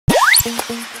Hey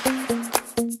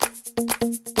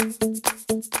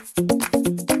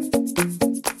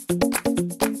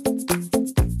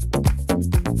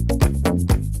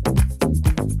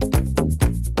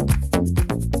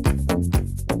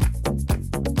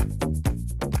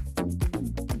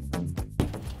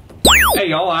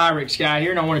y'all, IRIX guy here,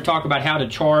 and I want to talk about how to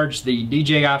charge the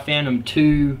DJI Phantom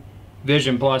 2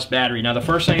 Vision Plus battery. Now the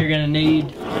first thing you're going to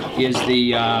need is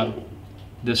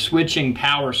the switching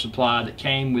power supply that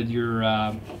came with your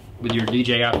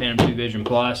DJI Phantom 2 Vision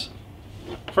Plus.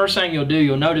 First thing you'll do,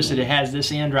 you'll notice that it has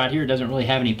this end right here. It doesn't really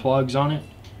have any plugs on it.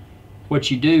 What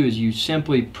you do is you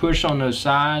simply push on those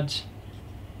sides,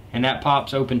 and that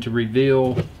pops open to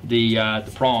reveal the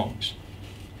prongs.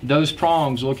 Those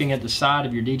prongs, looking at the side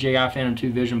of your DJI Phantom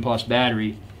 2 Vision Plus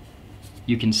battery,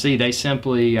 you can see they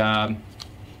simply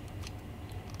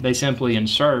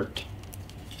insert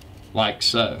like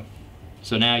so.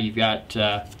 So now you've got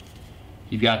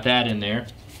that in there.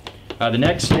 The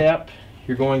next step,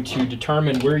 you're going to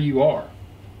determine where you are.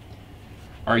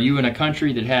 Are you in a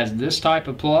country that has this type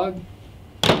of plug,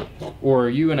 or are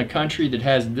you in a country that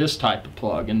has this type of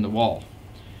plug in the wall?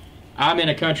 I'm in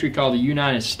a country called the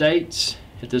United States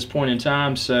at this point in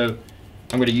time, so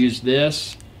I'm going to use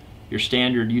this, your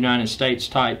standard United States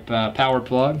type power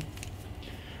plug.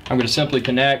 I'm going to simply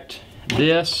connect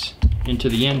this into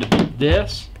the end of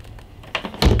this,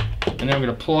 and then I'm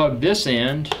going to plug this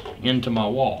end into my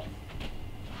wall.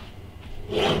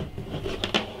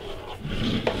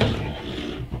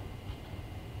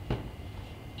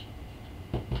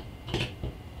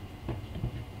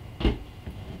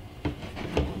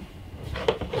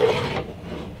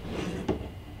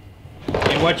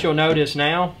 What you'll notice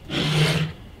now,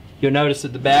 you'll notice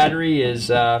that the battery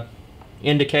is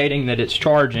indicating that it's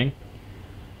charging.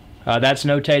 That's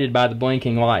notated by the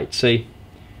blinking light. See,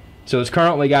 so it's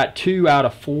currently got 2 out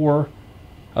of 4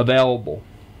 available,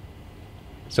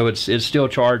 so it's still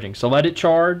charging. So let it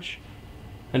charge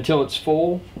until it's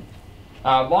full.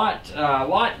 A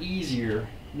lot easier.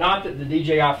 Not that the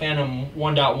DJI Phantom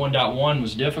 1.1.1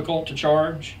 was difficult to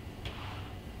charge,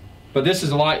 but this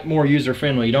is a lot more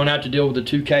user-friendly. You don't have to deal with the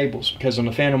 2 cables, because on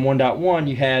the Phantom 1.1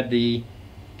 you had the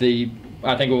I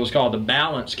think it was called the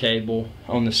balance cable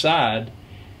on the side,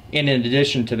 and in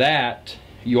addition to that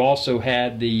you also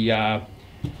had the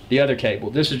other cable.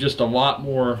 This is just a lot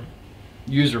more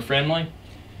user-friendly,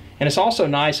 and it's also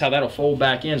nice how that'll fold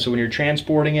back in, so when you're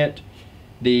transporting it,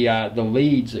 the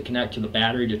leads that connect to the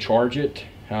battery to charge it,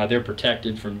 they're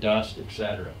protected from dust,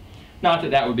 etc. Not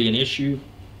that that would be an issue,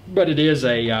 but it is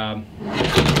a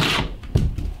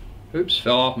oops,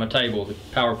 fell off my table. The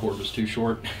power cord was too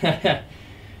short.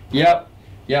 Yep,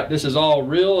 this is all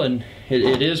real, and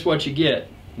it is what you get.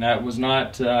 That was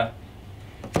not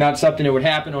something that would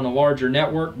happen on a larger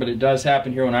network, but it does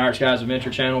happen here on IRIX Guy's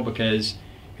Adventure Channel, because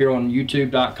here on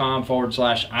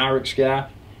youtube.com/IRIX Guy,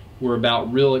 we're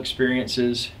about real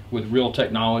experiences with real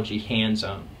technology,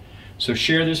 hands-on. So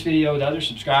share this video with others,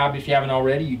 subscribe if you haven't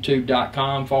already,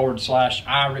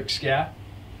 youtube.com/IRIX Guy.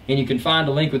 And you can find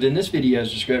a link within this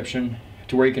video's description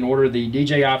to where you can order the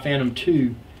DJI Phantom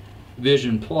 2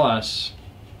 Vision Plus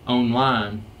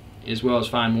online, as well as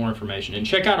find more information. And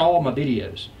check out all of my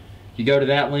videos. You go to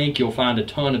that link, you'll find a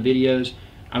ton of videos.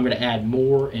 I'm going to add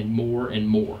more and more and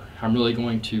more. I'm really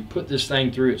going to put this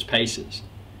thing through its paces,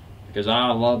 because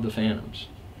I love the Phantoms.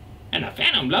 And the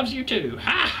Phantom loves you too.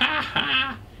 Ha ha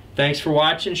ha! Thanks for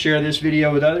watching. Share this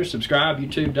video with others. Subscribe,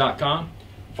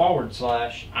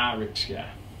 youtube.com/IRIX Guy.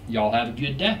 Y'all have a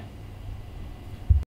good day.